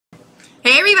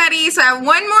everybody. So I have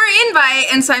one more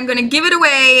invite, and so I'm going to give it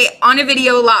away on a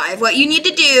video live. What you need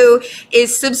to do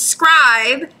is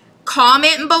subscribe,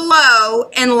 comment below,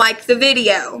 and like the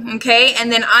video, okay?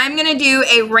 And then I'm going to do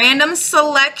a random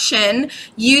selection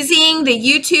using the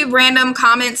YouTube random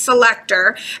comment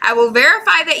selector. I will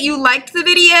verify that you liked the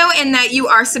video and that you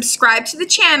are subscribed to the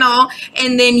channel,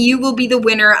 and then you will be the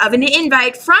winner of an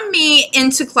invite from me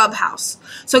into Clubhouse.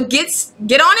 So get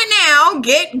on it now,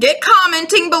 get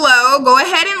commenting below, go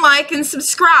ahead and like and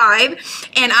subscribe,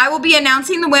 and I will be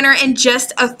announcing the winner in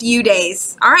just a few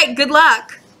days. All right, good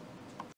luck.